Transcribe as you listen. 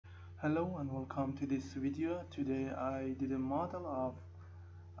Hello and welcome to this video. Today I did a model of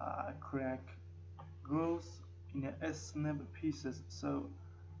crack growth in a snip pieces. So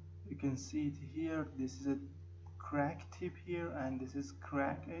you can see it here. This is a crack tip here and this is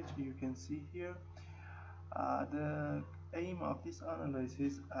crack edge. You can see here. The aim of this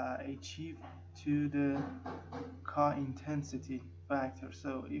analysis achieve to the K intensity factor.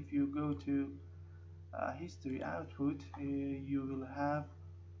 So if you go to history output, you will have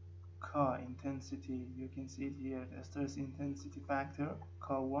K intensity. You can see it here, the stress intensity factor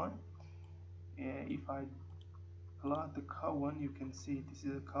K1. If I plot the K1, you can see this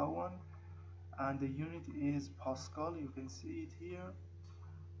is a K1 and the unit is Pascal. You can see it here,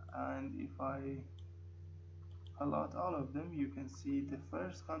 and if I plot all of them, you can see the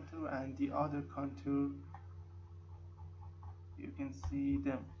first contour and the other contour. You can see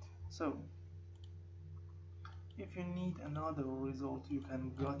them. So if you need another result, you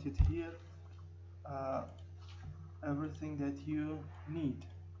can got it here. Everything that you need,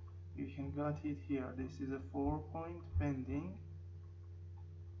 you can got it here. This is a 4-point bending,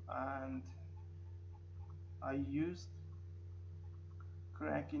 and I used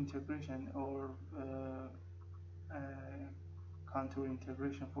crack integration or contour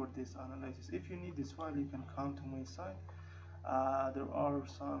integration for this analysis. If you need this file, you can come to my site. There are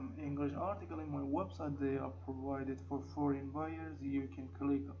some English articles in my website. They are provided for foreign buyers. You can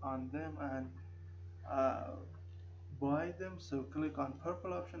click on them and buy them. So click on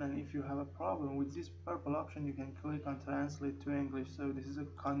purple option, and if you have a problem with this purple option, you can click on translate to English. So this is a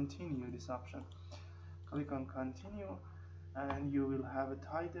continue, this option. Click on continue and you will have a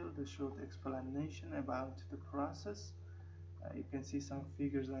title, the short explanation about the process. You can see some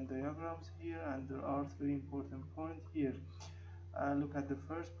figures and diagrams here, and there are three important points here. Look at the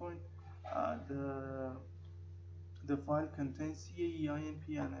first point. The file contains CAE,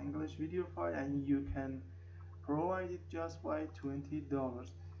 INP and English video file, and you can provide it just by $20.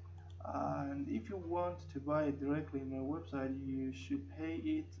 And if you want to buy it directly in my website, you should pay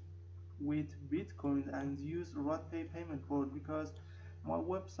it with Bitcoin and use RodPay payment port, because my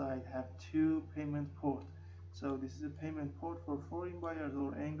website have two payment port. So this is a payment port for foreign buyers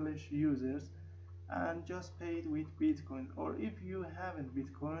or English users, and just pay it with Bitcoin. Or if you haven't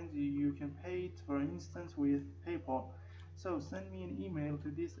Bitcoin, you can pay it, for instance, with PayPal. So send me an email to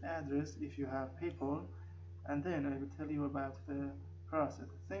this address if you have PayPal, and then I will tell you about the process.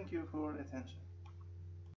 Thank you for attention.